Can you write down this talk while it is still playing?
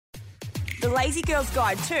The Lazy Girl's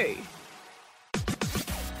Guide too.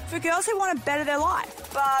 For girls who want to better their life,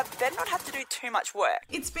 but better not have to do too much work.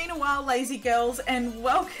 It's been a while, Lazy Girls, and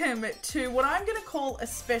welcome to what I'm going to call a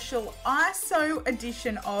special ISO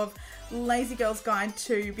edition of Lazy Girl's Guide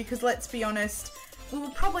 2, because let's be honest, we were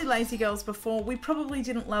probably lazy girls before. We probably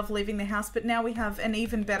didn't love leaving the house, but now we have an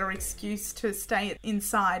even better excuse to stay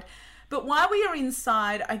inside. But while we are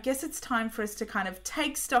inside, I guess it's time for us to kind of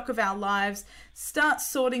take stock of our lives, start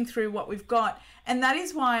sorting through what we've got. And that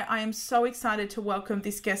is why I am so excited to welcome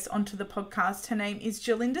this guest onto the podcast. Her name is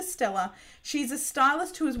Gerlinda Stella. She's a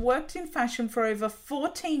stylist who has worked in fashion for over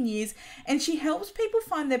 14 years, and she helps people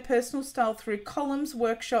find their personal style through columns,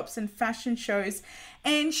 workshops, and fashion shows.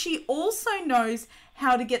 And she also knows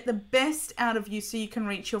how to get the best out of you so you can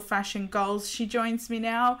reach your fashion goals. She joins me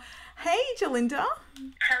now. Hey, Gerlinda.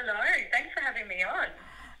 Hello, thanks for having me on.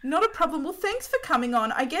 Not a problem. Well, thanks for coming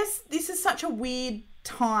on. I guess this is such a weird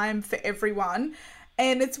time for everyone,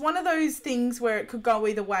 and it's one of those things where it could go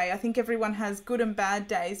either way. I think everyone has good and bad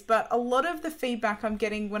days, but a lot of the feedback I'm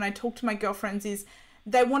getting when I talk to my girlfriends is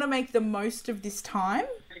they want to make the most of this time.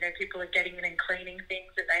 You know, people are getting in and cleaning things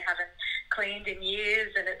that they haven't cleaned in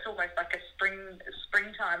years, and it's almost like a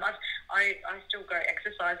springtime. I still go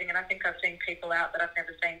exercising, and I think I've seen people out that I've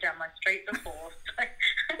never seen down my street before.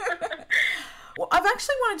 Well, I've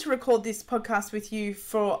actually wanted to record this podcast with you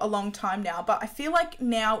for a long time now, but I feel like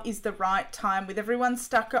now is the right time with everyone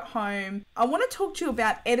stuck at home. I want to talk to you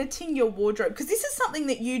about editing your wardrobe, because this is something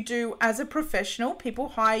that you do as a professional. People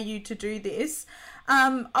hire you to do this.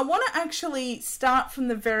 I want to actually start from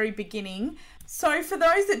the very beginning. So for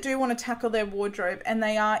those that do want to tackle their wardrobe and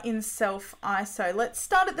they are in self-ISO, let's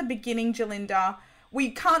start at the beginning, Gerlinda.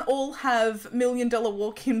 We can't all have $1 million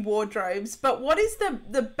walk-in wardrobes, but what is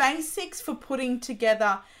the basics for putting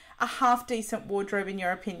together a half-decent wardrobe in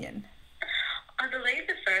your opinion? I believe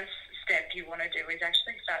the first step you want to do is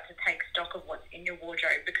actually start to take stock of what's in your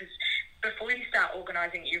wardrobe, because before you start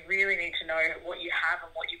organising, you really need to know what you have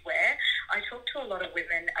and what you wear. I talk to a lot of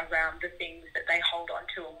women around the things that they hold on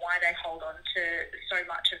to and why they hold on to so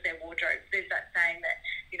much of their wardrobe. There's that saying that,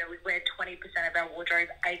 you know, we wear 20% of our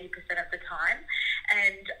wardrobe 80% of the time.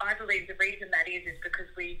 And I believe the reason that is because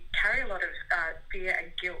we carry a lot of fear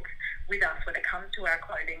and guilt with us when it comes to our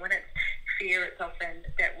clothing. When it's fear, it's often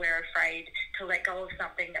that we're afraid to let go of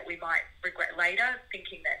something that we might regret later,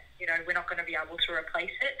 thinking that, you know, we're not going to be able to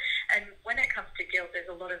replace it. And when it comes to guilt, there's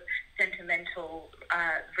a lot of sentimental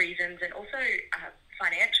reasons, and also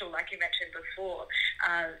financial, like you mentioned before.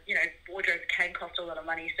 You know, wardrobes can cost a lot of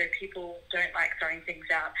money, so people don't like throwing things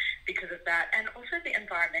out because of that. And also the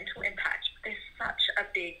environmental impact. There's such a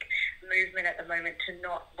big movement at the moment to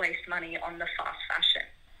not waste money on the fast fashion.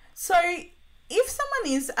 So if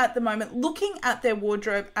someone is at the moment looking at their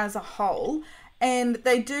wardrobe as a whole, and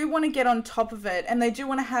they do want to get on top of it, and they do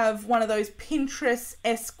want to have one of those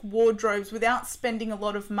Pinterest-esque wardrobes without spending a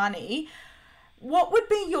lot of money, what would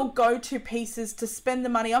be your go-to pieces to spend the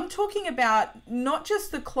money? I'm talking about not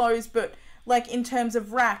just the clothes, but like in terms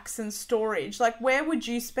of racks and storage. Like, where would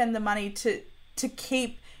you spend the money to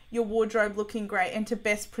keep your wardrobe looking great and to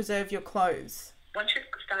best preserve your clothes? Once you've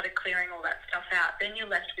started clearing all that stuff out, then you're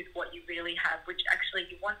left with what you really have, which actually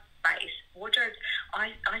you want space. Wardrobes,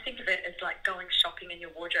 I think of it as like going shopping in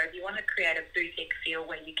your wardrobe. You want to create a boutique feel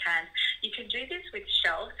where you can. You can do this with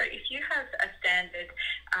shelves. So if you have a standard,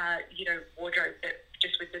 wardrobe that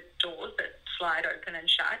just with the doors that slide open and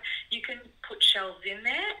shut, you can put shelves in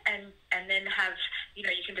there and then have, you know,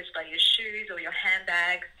 you can display your shoes or your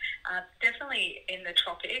handbags. Definitely in the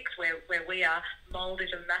tropics where we are, mold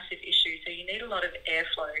is a massive issue. So you need a lot of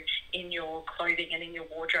airflow in your clothing and in your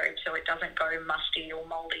wardrobe so it doesn't go musty or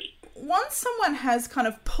moldy. Once someone has kind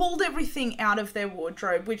of pulled everything out of their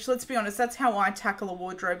wardrobe, which, let's be honest, that's how I tackle a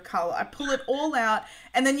wardrobe, Carla. I pull it all out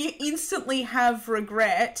and then you instantly have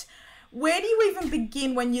regret. Where do you even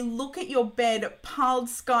begin when you look at your bed piled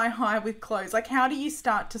sky high with clothes? Like, how do you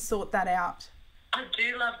start to sort that out? I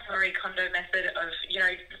do love the Marie Kondo method of, you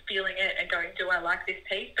know, feeling it and going, do I like this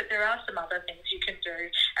piece? But there are some other things you can do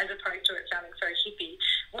as opposed to it sounding so hippie.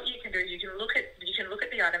 What you can do is you can look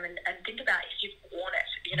at the item and think about if you've worn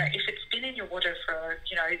it. You know, if it's been in your wardrobe for,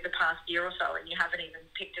 you know, the past year or so and you haven't even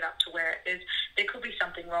picked it up to wear it, there could be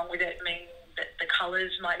something wrong with it. I mean, that the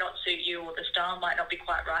colours might not suit you, or the style might not be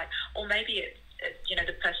quite right, or maybe it's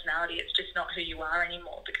the personality, it's just not who you are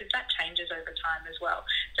anymore, because that changes over time as well.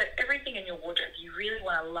 So everything in your wardrobe, you really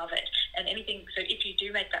want to love it. And anything, so if you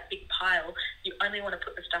do make that big pile, you only want to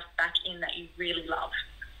put the stuff back in that you really love.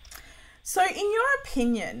 So in your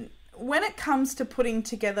opinion, when it comes to putting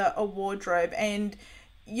together a wardrobe, and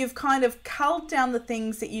you've kind of culled down the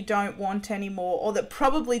things that you don't want anymore or that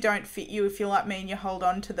probably don't fit you if you're like me and you hold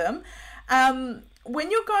on to them.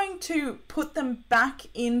 When you're going to put them back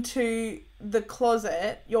into the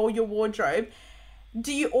closet or your wardrobe,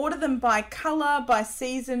 do you order them by colour, by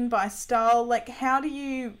season, by style? Like, how do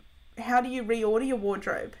you reorder your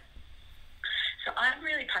wardrobe? So I'm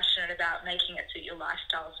really passionate about making it suit your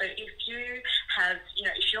lifestyle. So if you have,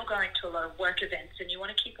 if you're going to a lot of work events and you want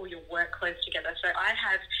to keep all your work clothes together. So I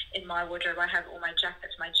have in my wardrobe, I have all my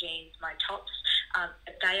jackets, my jeans, my tops.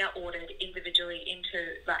 They are ordered individually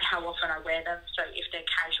into like how often I wear them. So if they're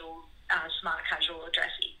casual, smart casual or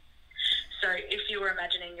dressy. So if you were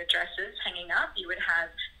imagining your dresses hanging up, you would have,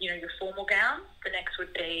 your formal gown. The next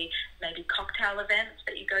would be maybe cocktail events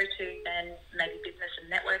that you go to, then maybe business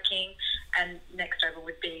and networking. And next over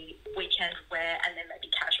would be weekend wear and then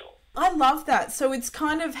maybe casual. I love that. So it's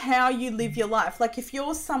kind of how you live your life. Like if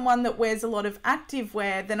you're someone that wears a lot of active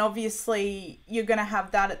wear, then obviously you're going to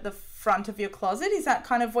have that at the front of your closet. Is that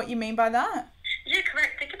kind of what you mean by that? Yeah,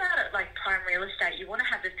 correct. Think about it like prime real estate. You want to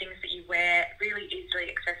have the things that you wear really easily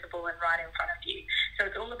accessible and right in front of you. So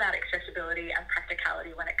it's all about accessibility and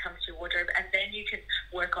practicality when it comes to wardrobe. And then you can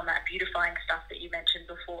work on that beautifying stuff that you mentioned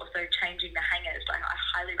before. So changing the hangers, like I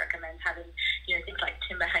highly recommend having, things like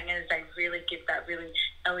timber hangers. They really give that really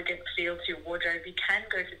elegant feel to your wardrobe. You can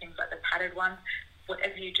go for things like the padded ones.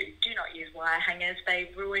 Whatever you do, do not use wire hangers. They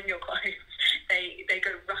ruin your clothes. They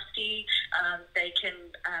go rusty. They can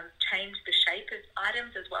change the shape of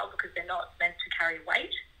items as well because they're not meant to carry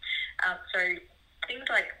weight. So things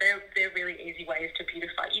like they're really easy ways to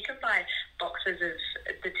beautify. You can buy boxes of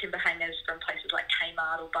the timber hangers from places like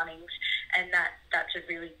Kmart or Bunnings, and that's a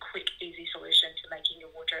really quick, easy solution to making your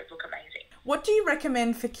wardrobe look amazing. What do you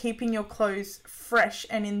recommend for keeping your clothes fresh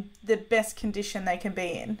and in the best condition they can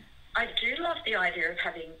be in? I do love the idea of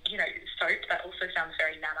having, soap. That also sounds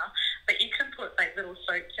very nana. But you can put like little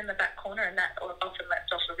soaps in the back corner and that often lets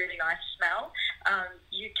off a really nice smell.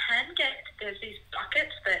 You can there's these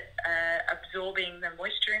buckets that are absorbing the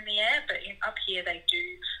moisture in the air, but up here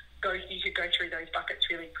you could go through those buckets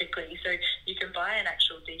really quickly. So you can buy an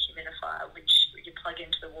actual dehumidifier, which you plug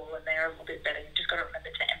into the wall and they're a little bit better. You've just got to remember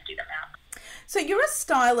to empty them out. So you're a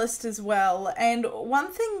stylist as well, and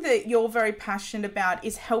one thing that you're very passionate about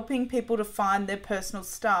is helping people to find their personal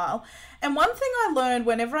style. And one thing I learned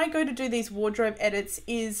whenever I go to do these wardrobe edits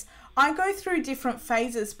is I go through different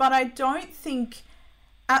phases, but I don't think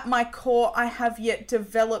at my core I have yet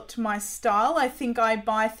developed my style. I think I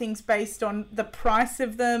buy things based on the price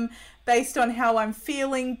of them, based on how I'm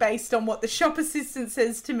feeling, based on what the shop assistant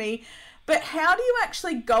says to me. But how do you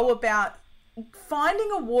actually go about finding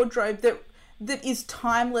a wardrobe that is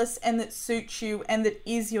timeless and that suits you and that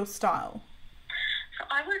is your style? So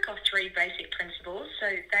I work off three basic principles. So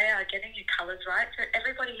they are getting your colours right. So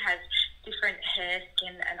everybody has different hair,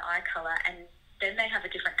 skin and eye colour, and then they have a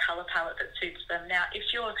different colour palette that suits them. Now, if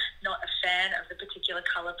you're not a fan of the particular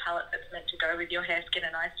colour palette that's meant to go with your hair, skin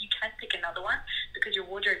and eyes, you can pick another one because your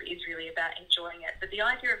wardrobe is really about enjoying it. But the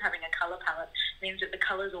idea of having a colour palette means that the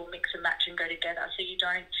colours all mix and match and go together, so you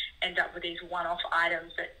don't end up with these one-off items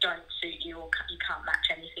that don't suit you or you can't match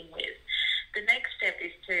anything with. The next step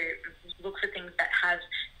is to look for things that have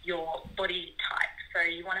your body type. So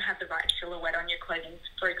you want to have the right silhouette on your clothing.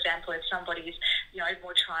 For example, if somebody's,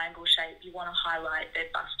 more triangle shape, you want to highlight their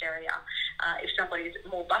bust area. If somebody's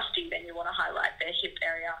more busty, then you want to highlight their hip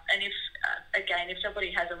area. And if somebody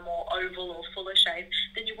has a more oval or fuller shape,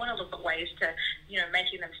 then you want to look at ways to,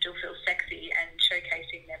 making them still feel sexy and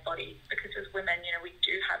showcasing their body. Because as women, we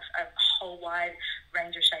do have a whole wide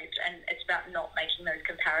range of shapes, and it's about not making those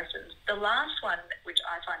comparisons. The last one, which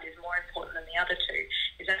I find is more important than the other two,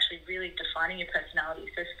 is actually really defining your personality.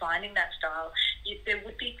 So finding that style. There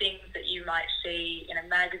would be things that you might see in a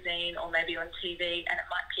magazine or maybe on TV, and it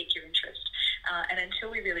might pique your interest. And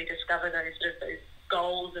until we really discover those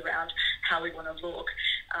goals around how we want to look,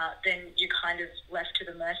 then you're kind of left to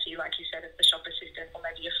the mercy, like you said, of the shop assistant or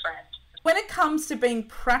maybe a friend. When it comes to being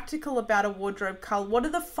practical about a wardrobe cull, what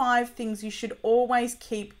are the 5 things you should always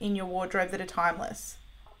keep in your wardrobe that are timeless?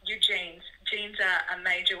 Your jeans. Jeans are a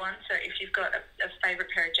major one, so if you've got a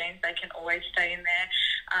favourite pair of jeans, they can always stay in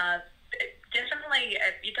there. Definitely,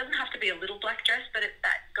 it doesn't have to be a little black dress, but it's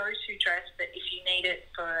that go-to dress that if you need it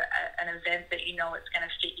for an event that you know it's going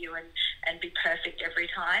to fit you and be perfect every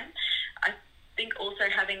time. I think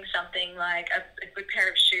also having something like a good pair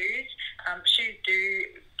of shoes. Shoes do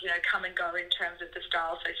come and go in terms of the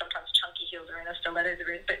style, so sometimes chunky heels are in or stilettos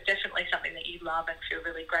are in, but definitely something that you love and feel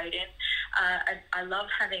really great in. I love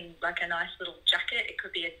having like a nice little jacket. It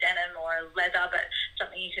could be a denim or a leather, but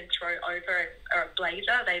something you can throw over, or a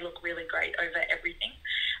blazer. They look really great over everything.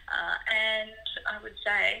 And I would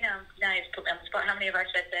say, now you've put me on the spot, how many have I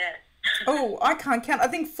said there? Oh, I can't count. I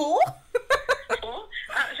think 4. 4?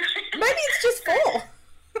 Maybe it's just 4.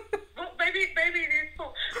 Well, maybe it is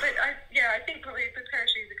 4. But I think probably a good pair of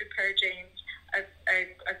shoes, a good pair of jeans,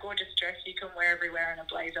 a gorgeous dress you can wear everywhere, and a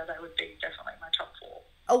blazer. That would be definitely my top 4.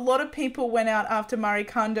 A lot of people went out after Marie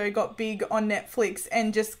Kondo got big on Netflix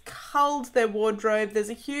and just culled their wardrobe. There's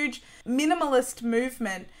a huge minimalist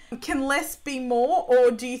movement. Can less be more,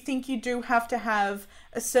 or do you think you do have to have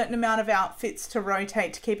a certain amount of outfits to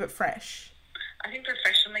rotate to keep it fresh? I think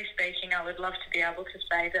professionally speaking, I would love to be able to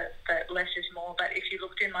say that less is more, but if you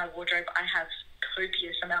looked in my wardrobe, I have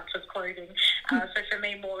copious amounts of clothing. So for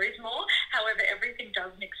me, more is more. However, everything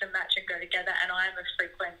does mix and match and go together, and I am a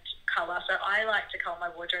frequent colour. So I like to cull my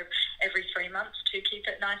wardrobe every 3 months to keep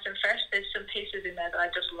it nice and fresh. There's some pieces in there that I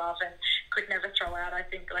just love and could never throw out. I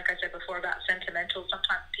think, like I said before, about sentimental.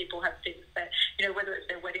 Sometimes people have things that, whether it's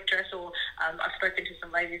their wedding dress or I've spoken to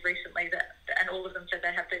some ladies recently and all of them said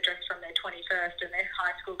they have their dress from their 21st and their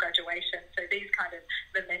high school graduation. So these kind of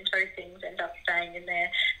memento things end up staying in there.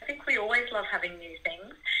 I think we always love having new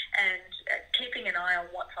things, and keeping an eye on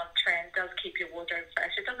what's on trend does keep your wardrobe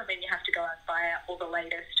fresh. It doesn't mean you have to go and buy all the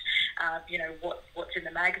latest, what's in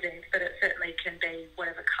the magazines, but it certainly can be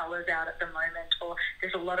whatever colour's out at the moment, or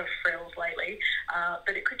there's a lot of frills lately,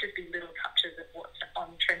 but it could just be little touches of what's on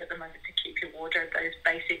trend at the moment to keep your wardrobe, those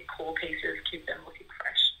basic core pieces, keep them looking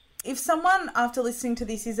fresh. If someone, after listening to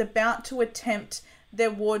this, is about to attempt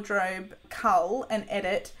their wardrobe cull and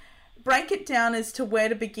edit, break it down as to where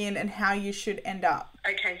to begin and how you should end up.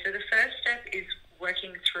 Okay, so the first step is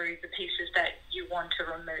working through the pieces that you want to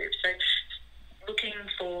remove. So looking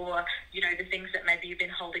for, the things that maybe you've been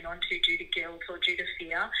holding on to due to guilt or due to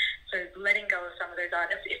fear. So letting go of some of those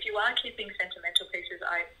items. If you are keeping sentimental pieces,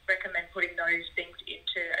 I recommend putting those things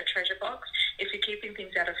into a treasure box. If you're keeping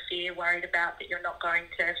things out of fear, worried about that you're not going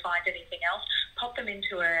to find anything else, pop them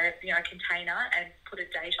into a container and put a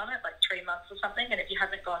date on it, like 3 months or something. And if you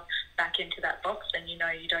haven't gone back into that box, then you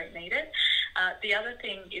don't need it. The other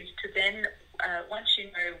thing is to then, once you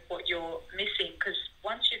know what you're missing, because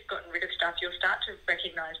once you've gotten rid of stuff, you'll start to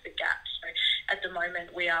recognise the gaps. So at the moment,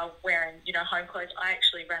 we are wearing, home clothes. I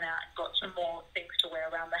actually ran out and got some more things to wear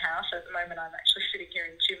around the house. At the moment, I'm actually sitting here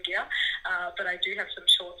in gym gear, but I do have some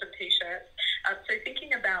shorts and T-shirts. So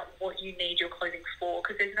thinking about what you need your clothing for,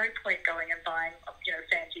 because there's no point going and buying,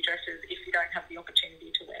 fancy dresses if you don't have the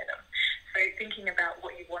opportunity to wear them. So thinking about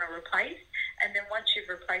what you want to replace, and then once you've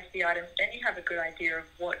replaced the items, then you have a good idea of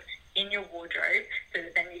what's in your wardrobe, so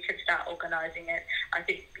that then you can start organising it. I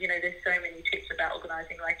think, there's so many tips about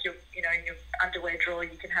organising, like in your underwear drawer,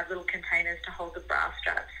 you can have little containers to hold the bra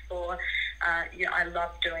straps for. I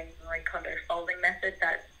love doing the Marie Kondo folding method,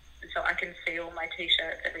 so I can see all my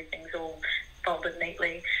T-shirts, everything's all folded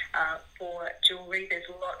neatly. For jewellery, there's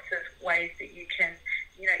lots of ways that you can,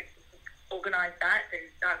 organise that.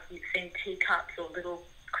 You've seen teacups or little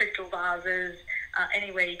crystal vases,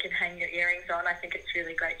 anywhere you can hang your earrings on. I think it's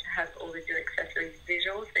really great to have all of your accessories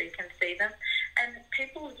visual so you can see them. And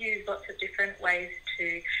people use lots of different ways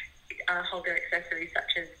to hold their accessories,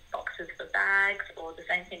 such as boxes for bags, or the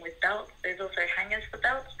same thing with belts. There's also hangers for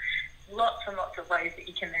belts. Lots and lots of ways that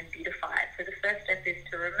you can then beautify it. So the first step is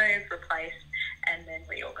to remove, replace, and then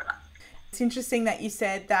reorganise. It's interesting that you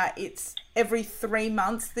said that it's every 3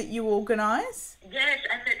 months that you organise. Yes,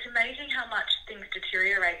 and it's amazing how much things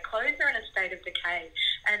deteriorate. Clothes are in a state of decay,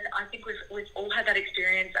 and I think we've all had that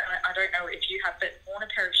experience. I don't know if you have, but worn a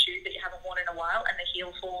pair of shoes that you haven't worn in a while, and the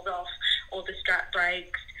heel falls off or the strap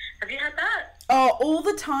breaks. Have you had that? Oh, all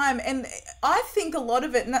the time. And I think a lot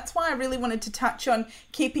of it, and that's why I really wanted to touch on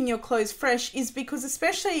keeping your clothes fresh, is because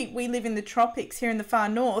especially we live in the tropics here in the far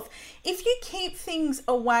north, if you keep things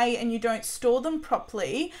away and you don't store them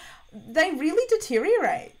properly, they really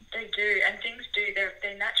deteriorate. They do, and things do.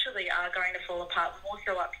 They naturally are going to fall apart, more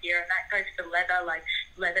so up here, and that goes for leather, like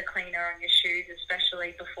leather cleaner on your shoes,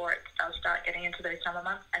 especially before it does start getting into those summer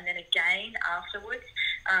months. And then again, afterwards,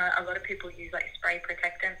 a lot of people use like spray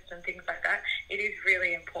protectants and things like that. It is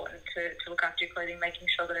really important to look after your clothing, making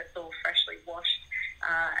sure that it's all freshly washed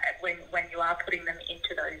when you are putting them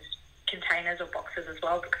into those containers or boxes as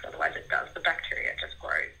well, because otherwise the bacteria just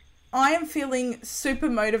grows. I am feeling super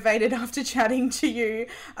motivated after chatting to you.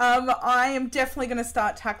 I am definitely going to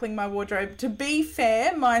start tackling my wardrobe. To be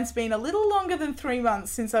fair, mine's been a little longer than 3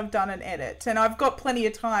 months since I've done an edit, and I've got plenty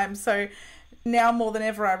of time. So now more than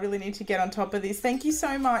ever, I really need to get on top of this. Thank you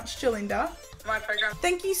so much, Gerlinda. My pleasure.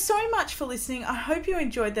 Thank you so much for listening. I hope you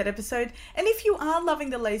enjoyed that episode. And if you are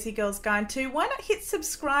loving the Lazy Girls Guide too, why not hit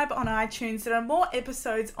subscribe on iTunes? There are more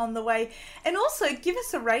episodes on the way. And also give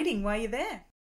us a rating while you're there.